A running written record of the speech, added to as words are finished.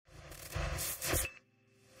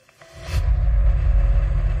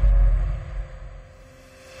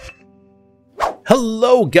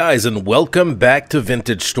Hello guys and welcome back to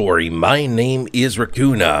Vintage Story. My name is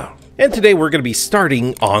Rakoona and today we're going to be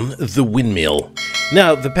starting on the windmill.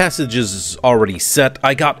 Now the passage is already set.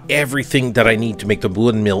 I got everything that I need to make the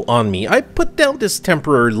windmill on me. I put down this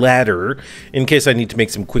temporary ladder in case I need to make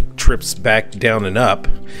some quick trips back down and up.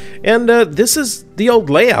 And this is the old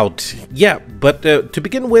layout. Yeah, but to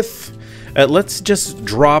begin with, let's just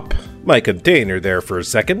drop my container there for a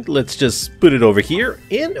second. Let's just put it over here,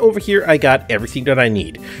 and over here I got everything that I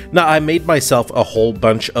need. Now I made myself a whole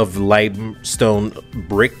bunch of limestone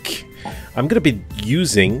brick. I'm gonna be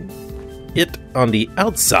using it on the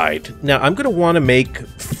outside. Now I'm gonna want to make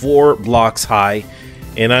 4 blocks high,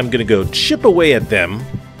 and I'm gonna go chip away at them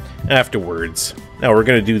afterwards. Now we're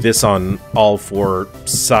gonna do this on all 4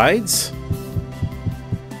 sides.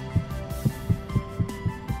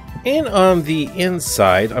 And on the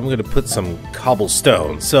inside, I'm going to put some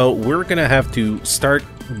cobblestone. So we're going to have to start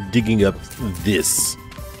digging up this.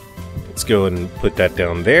 Let's go and put that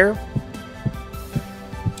down there.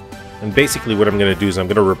 And basically what I'm going to do is I'm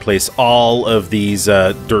going to replace all of these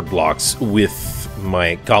dirt blocks with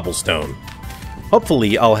my cobblestone.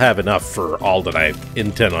 Hopefully I'll have enough for all that I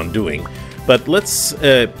intend on doing. But let's,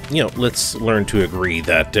 let's learn to agree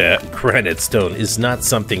that granite stone is not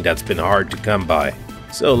something that's been hard to come by.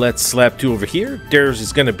 So let's slap 2 over here. There's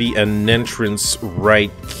is going to be an entrance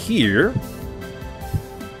right here.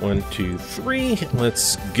 1, 2, 3.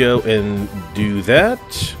 Let's go and do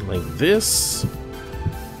that like this.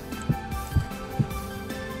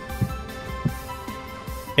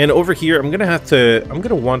 And over here, I'm going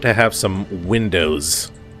to want to have some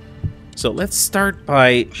windows. So let's start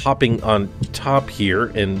by hopping on top here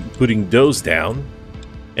and putting those down.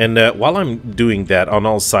 And while I'm doing that on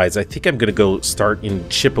all sides, I think I'm going to go start and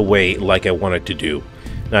chip away like I wanted to do.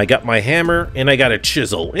 Now I got my hammer and I got a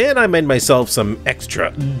chisel, and I made myself some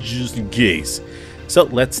extra just in case. So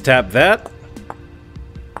let's tap that.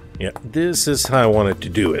 Yeah, this is how I wanted to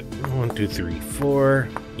do it. 1, 2, 3, 4.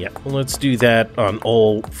 Yeah, let's do that on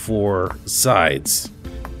all 4 sides.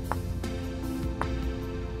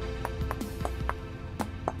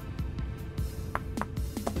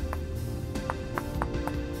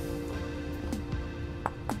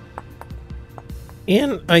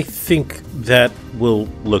 And I think that will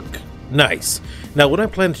look nice. Now what I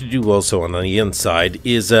plan to do also on the inside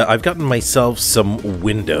is I've gotten myself some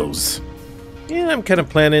windows. And I'm kind of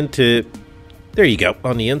planning to, there you go,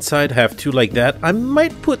 on the inside have 2 like that. I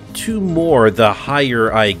might put 2 more the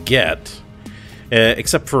higher I get.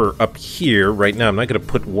 Except for up here, right now I'm not going to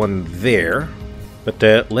put 1 there.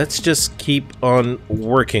 But let's just keep on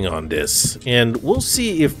working on this. And we'll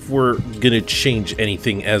see if we're going to change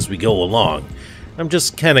anything as we go along. I'm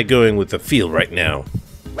just kind of going with the feel right now.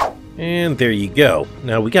 And there you go.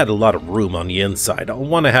 Now we got a lot of room on the inside. I'll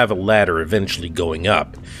want to have a ladder eventually going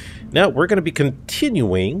up. Now we're going to be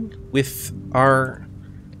continuing with our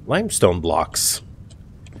limestone blocks.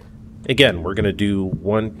 Again, we're going to do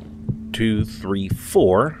 1, 2, 3,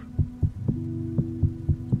 4.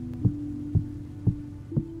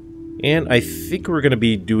 And I think we're going to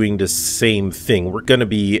be doing the same thing. We're going to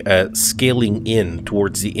be scaling in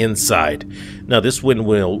towards the inside. Now this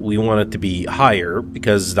windmill, we want it to be higher,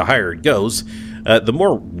 because the higher it goes, the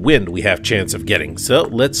more wind we have chance of getting. So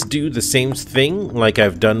let's do the same thing like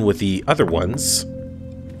I've done with the other ones.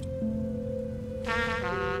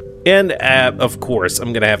 And of course,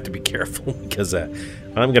 I'm going to have to be careful because I'm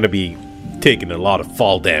going to be taking a lot of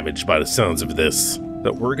fall damage by the sounds of this.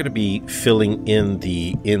 But we're going to be filling in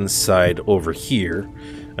the inside over here.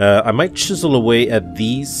 I might chisel away at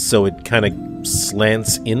these so it kind of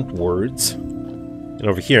slants inwards. And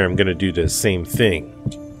over here I'm going to do the same thing.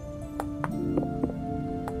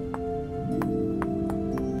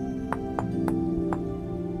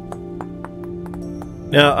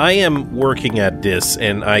 Now I am working at this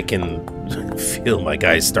and I can feel my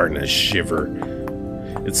guys starting to shiver.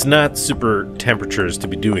 It's not super temperatures to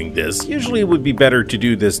be doing this. Usually it would be better to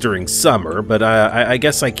do this during summer, but I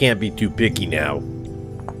guess I can't be too picky now.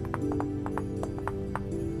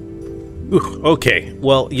 Ooh, okay,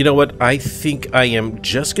 well, you know what? I think I am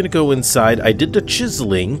just going to go inside. I did the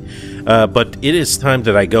chiseling, but it is time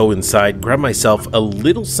that I go inside, grab myself a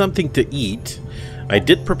little something to eat. I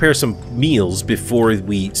did prepare some meals before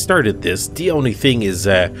we started this. The only thing is,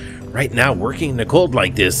 right now, working in the cold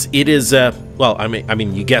like this, it is, well, I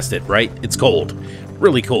mean, you guessed it, right? It's cold.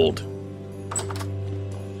 Really cold.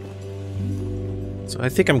 So I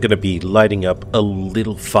think I'm going to be lighting up a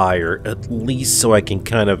little fire, at least so I can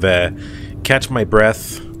kind of catch my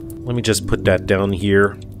breath. Let me just put that down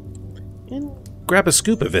here and grab a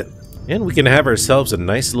scoop of it. And we can have ourselves a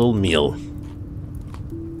nice little meal.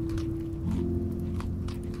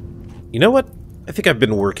 You know what? I think I've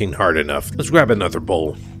been working hard enough. Let's grab another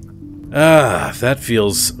bowl. Ah, that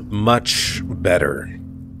feels much better.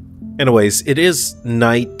 Anyways, it is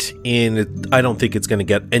night, and I don't think it's going to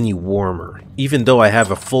get any warmer. Even though I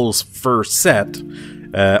have a full fur set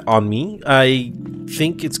on me, I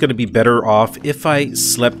think it's going to be better off if I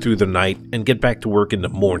slept through the night and get back to work in the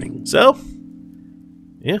morning. So,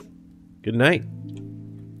 yeah, good night.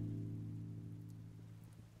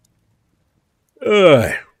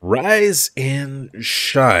 Rise and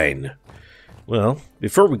shine. Well,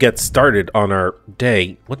 before we get started on our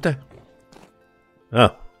day, what the?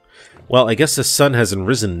 Oh, well, I guess the sun hasn't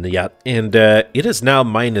risen yet, and it is now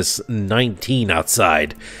 -19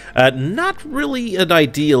 outside. Not really an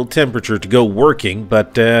ideal temperature to go working,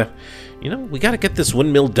 but, you know, we gotta get this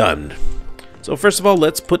windmill done. So first of all,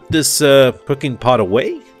 let's put this cooking pot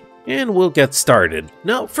away, and we'll get started.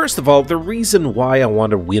 Now, first of all, the reason why I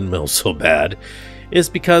want a windmill so bad is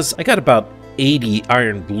because I got about 80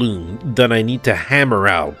 iron bloom that I need to hammer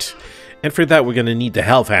out. And for that, we're going to need the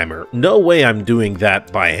half hammer. No way I'm doing that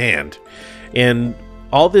by hand. And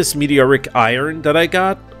all this meteoric iron that I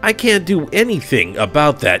got, I can't do anything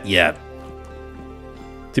about that yet.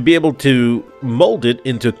 To be able to mold it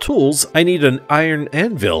into tools, I need an iron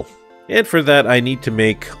anvil. And for that, I need to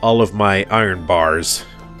make all of my iron bars.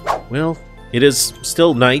 Well, it is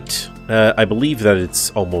still night. I believe that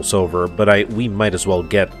it's almost over, but we might as well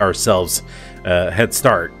get ourselves a head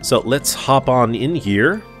start. So let's hop on in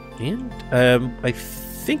here. And I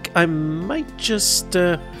think I might just...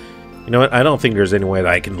 you know what? I don't think there's any way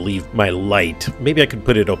that I can leave my light. Maybe I could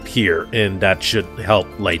put it up here, and that should help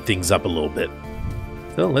light things up a little bit.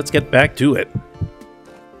 So let's get back to it.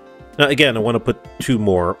 Now again, I want to put 2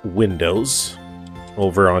 more windows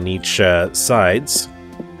over on each sides.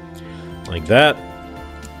 Like that.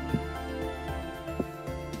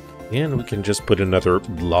 And we can just put another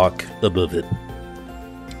block above it.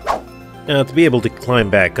 Now, to be able to climb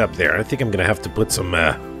back up there, I think I'm gonna have to put some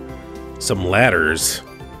ladders.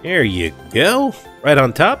 There you go, right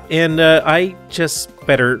on top, and I just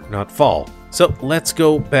better not fall. So let's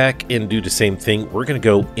go back and do the same thing. We're gonna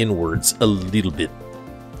go inwards a little bit.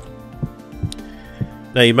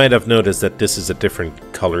 Now, you might have noticed that this is a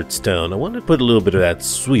different colored stone. I want to put a little bit of that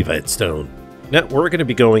Suivite stone. Now, we're gonna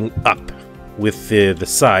be going up with the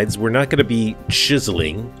sides. We're not gonna be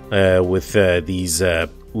chiseling with these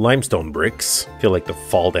limestone bricks. I feel like the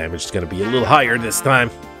fall damage is going to be a little higher this time.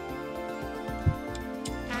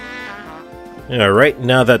 Alright,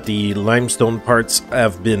 now that the limestone parts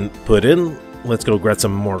have been put in, let's go grab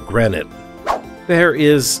some more granite. There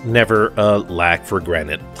is never a lack for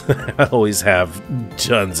granite. I always have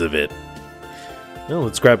tons of it. Now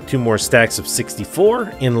let's grab 2 more stacks of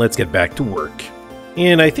 64 and let's get back to work.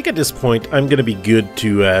 And I think at this point I'm going to be good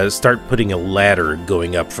to start putting a ladder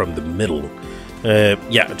going up from the middle.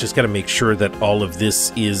 Yeah, just gotta make sure that all of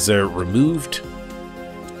this is removed.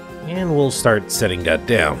 And we'll start setting that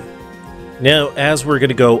down. Now, as we're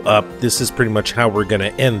gonna go up, this is pretty much how we're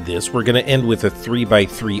gonna end this. We're gonna end with a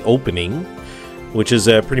 3x3 opening, which is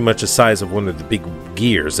pretty much the size of one of the big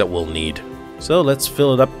gears that we'll need. So let's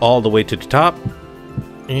fill it up all the way to the top.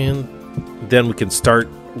 And then we can start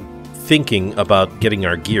thinking about getting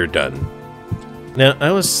our gear done. Now,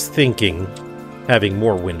 I was thinking having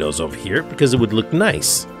more windows over here because it would look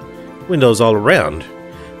nice. Windows all around.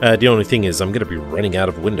 The only thing is I'm going to be running out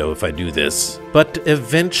of window if I do this. But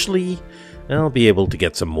eventually I'll be able to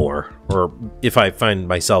get some more. Or if I find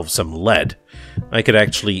myself some lead, I could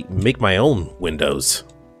actually make my own windows.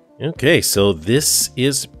 Okay, so this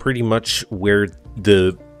is pretty much where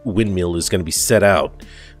the windmill is going to be set out.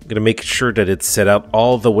 I'm going to make sure that it's set out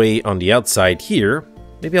all the way on the outside here.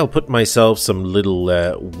 Maybe I'll put myself some little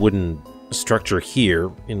wooden structure here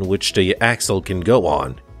in which the axle can go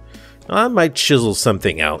on. I might chisel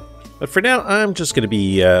something out, but for now I'm just going to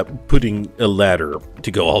be putting a ladder to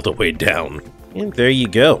go all the way down. And there you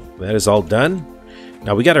go, that is all done.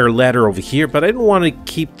 Now we got our ladder over here, but I didn't want to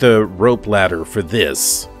keep the rope ladder for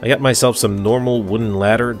this. I got myself some normal wooden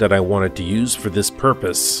ladder that I wanted to use for this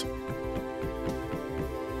purpose.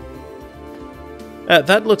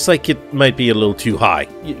 That looks like it might be a little too high.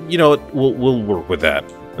 You know what, we'll work with that.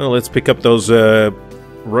 Well, let's pick up those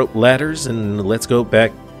rope ladders and let's go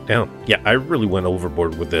back down. Yeah, I really went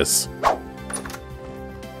overboard with this.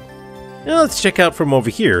 Now let's check out from over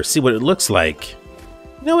here, see what it looks like.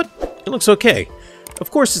 You know what? It looks okay. Of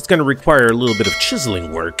course, it's going to require a little bit of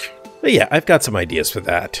chiseling work. But yeah, I've got some ideas for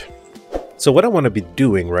that. So what I want to be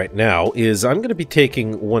doing right now is I'm going to be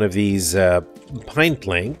taking one of these pine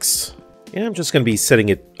planks, and I'm just going to be setting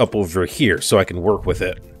it up over here so I can work with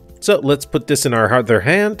it. So let's put this in our other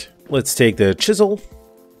hand. Let's take the chisel.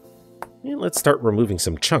 And let's start removing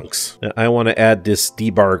some chunks. Now, I want to add this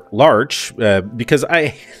debar larch because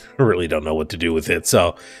I really don't know what to do with it,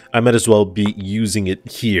 so I might as well be using it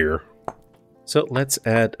here. So let's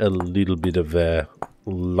add a little bit of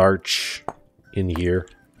larch in here.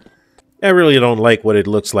 I really don't like what it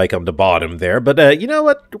looks like on the bottom there, but you know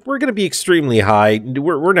what? We're going to be extremely high.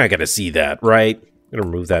 We're not going to see that, right? I'm going to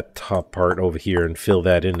remove that top part over here and fill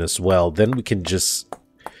that in as well. Then we can just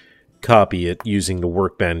copy it using the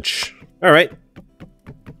workbench. All right,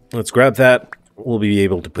 let's grab that. We'll be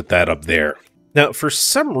able to put that up there. Now, for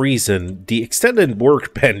some reason, the extended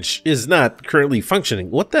workbench is not currently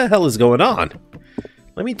functioning. What the hell is going on?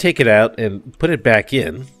 Let me take it out and put it back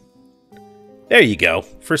in. There you go.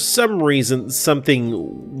 For some reason,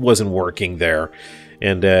 something wasn't working there,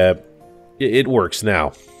 and it works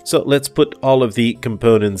now. So let's put all of the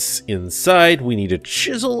components inside. We need a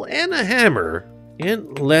chisel and a hammer.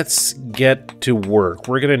 And let's get to work.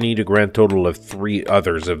 We're going to need a grand total of 3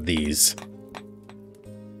 others of these.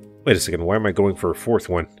 Wait a second, why am I going for a 4th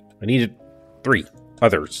one? I needed 3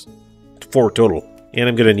 others. 4 total. And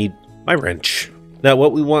I'm going to need my wrench. Now,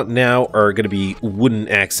 what we want now are going to be wooden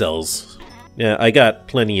axles. Yeah, I got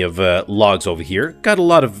plenty of logs over here. Got a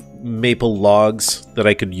lot of maple logs that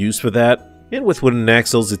I could use for that. And with wooden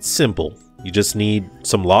axles, it's simple. You just need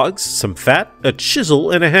some logs, some fat, a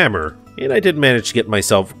chisel, and a hammer. And I did manage to get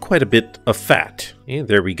myself quite a bit of fat. And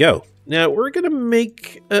there we go. Now, we're going to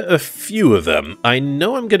make a few of them. I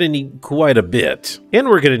know I'm going to need quite a bit. And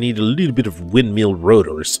we're going to need a little bit of windmill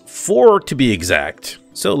rotors, 4 to be exact.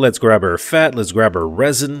 So let's grab our fat, let's grab our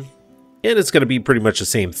resin. And it's going to be pretty much the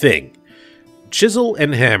same thing. Chisel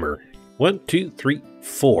and hammer. 1, 2, 3,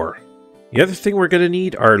 4. The other thing we're going to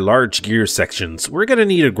need are large gear sections. We're going to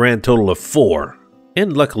need a grand total of 4.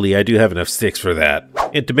 And luckily, I do have enough sticks for that.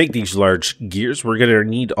 And to make these large gears, we're going to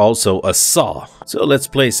need also a saw. So let's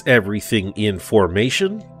place everything in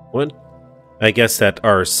formation. 1. I guess that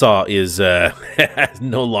our saw is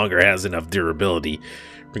no longer has enough durability.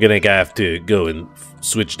 We're going to have to go and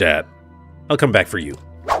switch that. I'll come back for you.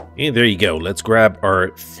 And there you go. Let's grab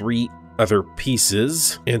our 3 other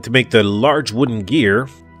pieces. And to make the large wooden gear,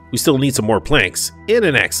 we still need some more planks and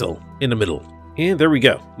an axle in the middle. And there we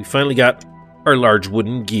go. We finally got our large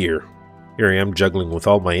wooden gear. Here I am juggling with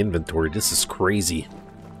all my inventory. This is crazy.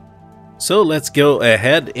 So let's go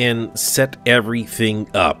ahead and set everything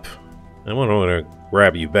up. I want to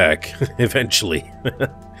grab you back eventually.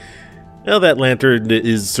 Well, that lantern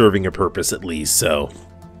is serving a purpose at least, so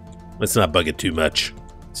let's not bug it too much.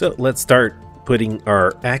 So let's start putting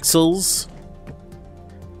our axles.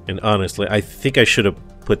 And honestly, I think I should have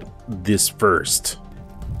put this first.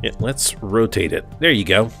 Yeah, let's rotate it. There you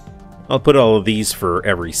go. I'll put all of these for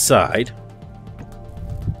every side.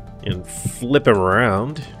 And flip them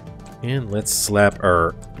around. And let's slap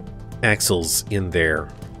our axles in there.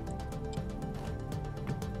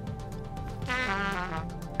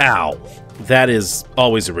 Ow. That is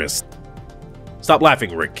always a risk. Stop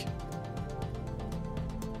laughing, Rick.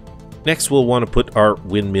 Next, we'll want to put our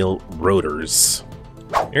windmill rotors.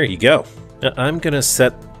 There you go. Now, I'm going to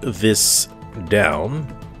set this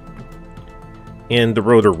down. And the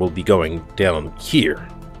rotor will be going down here.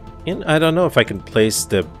 And I don't know if I can place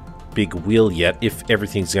the big wheel yet, if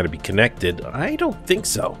everything's going to be connected. I don't think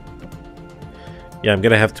so. Yeah, I'm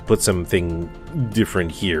going to have to put something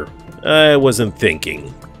different here. I wasn't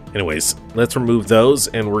thinking. Anyways, let's remove those,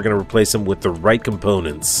 and we're going to replace them with the right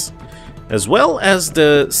components, as well as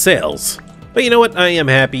the sails. But you know what? I am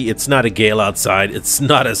happy. It's not a gale outside. It's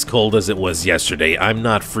not as cold as it was yesterday. I'm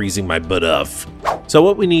not freezing my butt off. So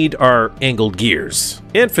what we need are angled gears.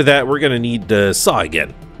 And for that, we're going to need the saw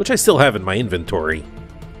again, which I still have in my inventory.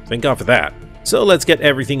 Thank God for that. So let's get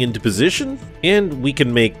everything into position, and we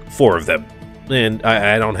can make 4 of them. And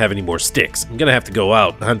I don't have any more sticks. I'm going to have to go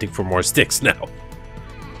out hunting for more sticks now.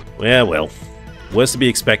 Well, was to be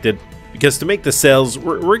expected. Because to make the sails,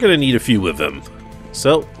 we're going to need a few of them.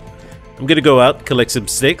 So I'm going to go out, collect some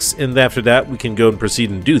sticks, and after that, we can go and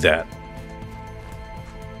proceed and do that.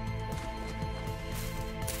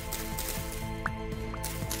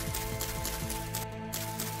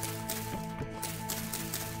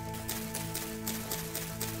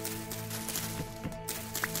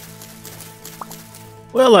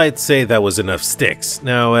 Well, I'd say that was enough sticks.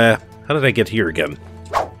 Now, how did I get here again?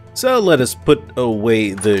 So let us put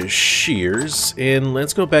away the shears, and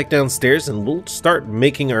let's go back downstairs and we'll start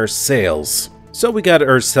making our sails. So we got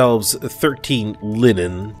ourselves 13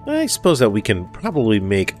 linen. I suppose that we can probably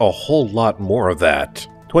make a whole lot more of that.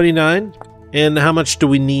 29? And how much do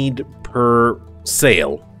we need per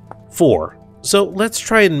sail? 4. So let's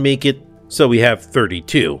try and make it so we have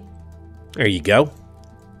 32. There you go.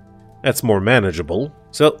 That's more manageable.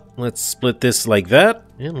 So let's split this like that,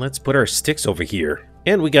 and let's put our sticks over here.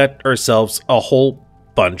 And we got ourselves a whole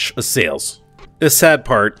bunch of sails. The sad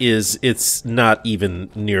part is it's not even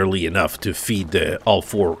nearly enough to feed all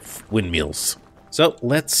 4 windmills. So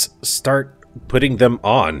let's start putting them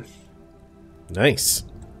on. Nice.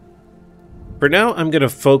 For now, I'm going to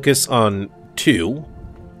focus on 2.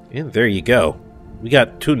 And there you go. We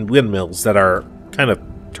got 2 windmills that are kind of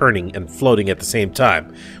turning and floating at the same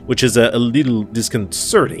time, which is a little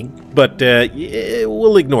disconcerting, but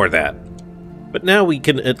we'll ignore that. But now we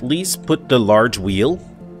can at least put the large wheel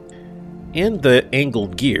and the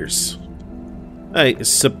angled gears. I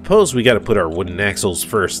suppose we got to put our wooden axles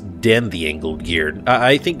first, then the angled gear.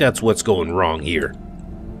 I think that's what's going wrong here.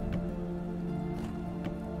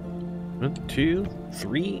 1, 2,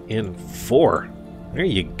 3, and 4. There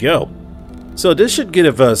you go. So this should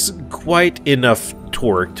give us quite enough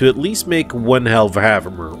torque to at least make one hell of a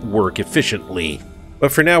hammer work efficiently.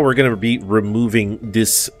 But for now, we're going to be removing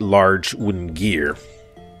this large wooden gear.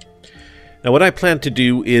 Now what I plan to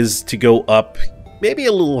do is to go up maybe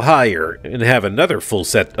a little higher and have another full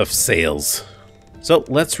set of sails. So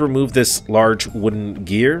let's remove this large wooden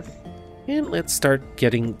gear and let's start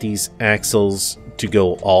getting these axles to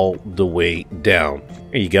go all the way down.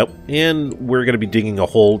 There you go. And we're going to be digging a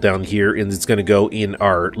hole down here, and it's going to go in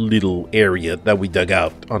our little area that we dug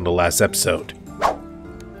out on the last episode.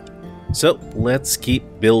 So let's keep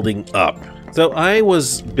building up. So I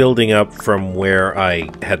was building up from where I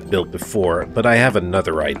had built before, but I have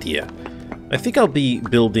another idea. I think I'll be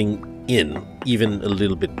building in even a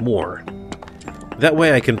little bit more. That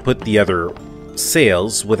way I can put the other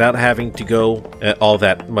sails without having to go all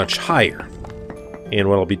that much higher. And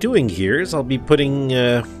what I'll be doing here is I'll be putting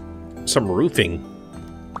some roofing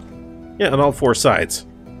on all 4 sides.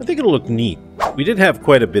 I think it'll look neat. We did have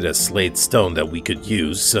quite a bit of slate stone that we could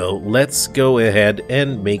use, so let's go ahead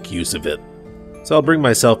and make use of it. So I'll bring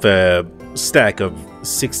myself a stack of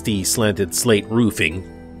 60 slanted slate roofing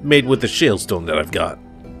made with the shale stone that I've got.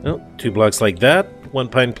 Well, 2 blocks like that, 1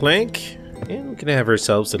 pine plank, and we can have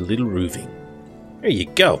ourselves a little roofing. There you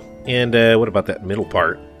go. And what about that middle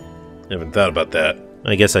part? I haven't thought about that.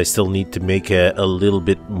 I guess I still need to make a little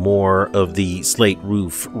bit more of the slate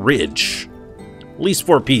roof ridge. At least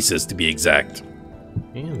 4 pieces to be exact.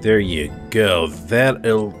 And there you go.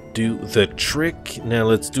 That'll do the trick. Now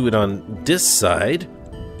let's do it on this side.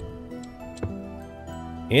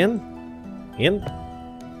 And?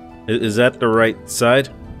 Is that the right side?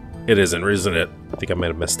 It isn't it? I think I might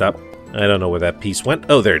have messed up. I don't know where that piece went.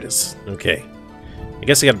 Oh, there it is. Okay. I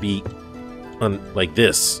guess I gotta be on like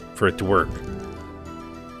this for it to work.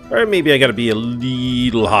 Or maybe I gotta be a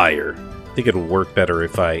little higher. I think it'll work better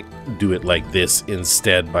if I do it like this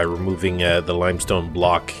instead by removing the limestone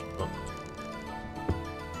block.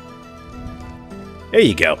 There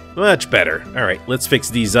you go. Much better. Alright, let's fix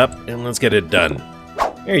these up and let's get it done.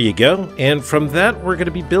 There you go. And from that, we're going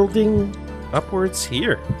to be building upwards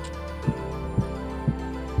here.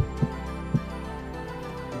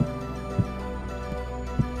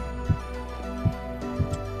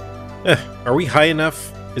 Are we high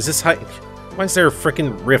enough? Is this high? Why is there a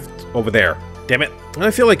freaking rift over there? Damn it. I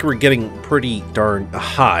feel like we're getting pretty darn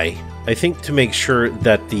high. I think to make sure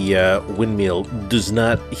that the windmill does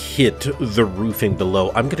not hit the roofing below,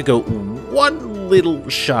 I'm going to go one little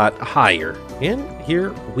shot higher. And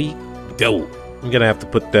here we go. I'm going to have to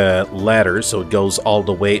put the ladder so it goes all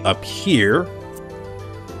the way up here.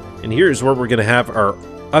 And here's where we're going to have our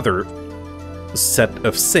other set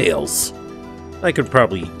of sails. I could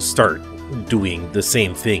probably start doing the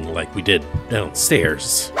same thing like we did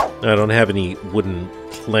downstairs. I don't have any wooden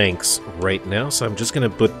planks right now, so I'm just going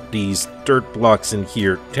to put these dirt blocks in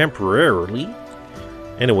here temporarily.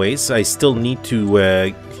 Anyways, I still need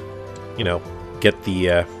to, you know, get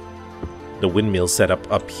the windmill set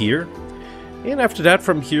up here. And after that,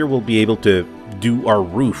 from here, we'll be able to do our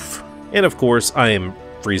roof. And of course, I am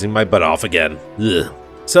freezing my butt off again. Ugh.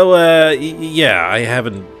 So, yeah, I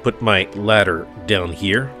haven't put my ladder down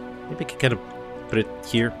here. Maybe I can kind of put it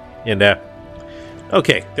here. And,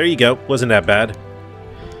 okay, there you go. Wasn't that bad.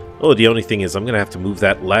 Oh, the only thing is I'm going to have to move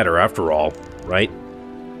that ladder after all, right?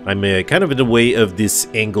 I'm kind of in the way of this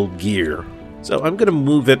angled gear. So I'm going to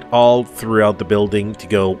move it all throughout the building to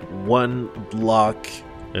go one block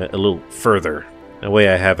a little further. That way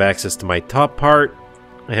I have access to my top part.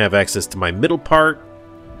 I have access to my middle part.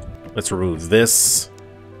 Let's remove this.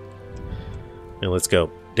 And let's go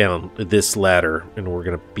down this ladder, and we're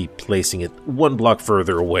going to be placing it one block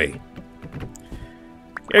further away.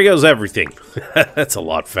 There goes everything. That's a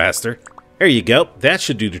lot faster. There you go. That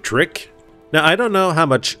should do the trick. Now, I don't know how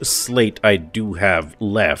much slate I do have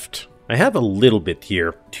left. I have a little bit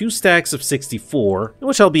here. 2 stacks of 64,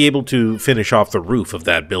 which I'll be able to finish off the roof of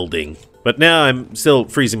that building. But now I'm still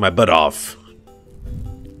freezing my butt off.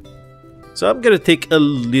 So I'm gonna take a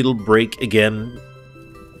little break again.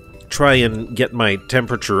 Try and get my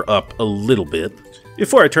temperature up a little bit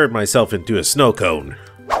before I turn myself into a snow cone.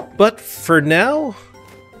 But for now,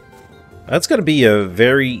 that's gonna be a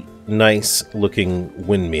very nice looking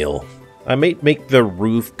windmill. I might make the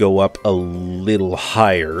roof go up a little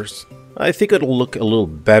higher. I think it'll look a little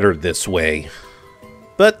better this way.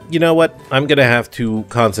 But you know what? I'm gonna have to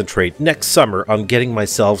concentrate next summer on getting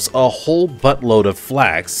myself a whole buttload of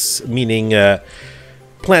flax, meaning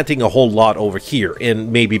planting a whole lot over here,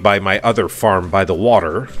 and maybe by my other farm by the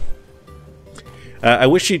water. I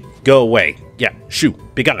wish you'd go away. Yeah, shoo,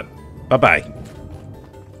 be gone. Bye-bye.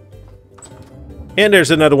 And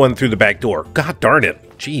there's another one through the back door. God darn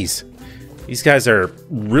it. Jeez. These guys are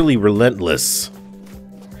really relentless.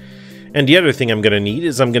 And the other thing I'm going to need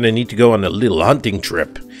is I'm going to need to go on a little hunting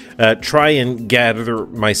trip. Try and gather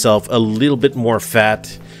myself a little bit more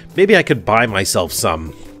fat. Maybe I could buy myself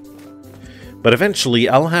some. But eventually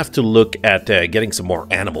I'll have to look at getting some more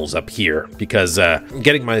animals up here. Because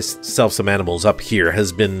getting myself some animals up here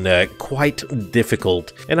has been quite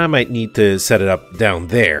difficult. And I might need to set it up down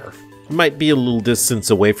there. Might be a little distance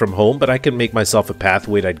away from home, but I can make myself a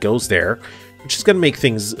pathway that goes there, which is going to make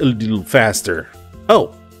things a little faster.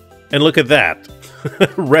 Oh, and look at that.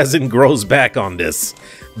 Resin grows back on this.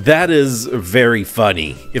 That is very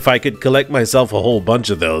funny. If I could collect myself a whole bunch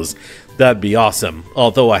of those, that'd be awesome.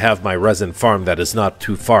 Although I have my resin farm that is not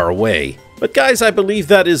too far away. But guys, I believe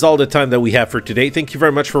that is all the time that we have for today. Thank you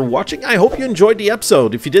very much for watching. I hope you enjoyed the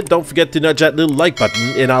episode. If you did, don't forget to nudge that little like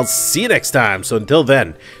button, and I'll see you next time. So until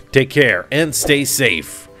then, take care and stay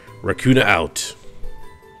safe. Rakoona out.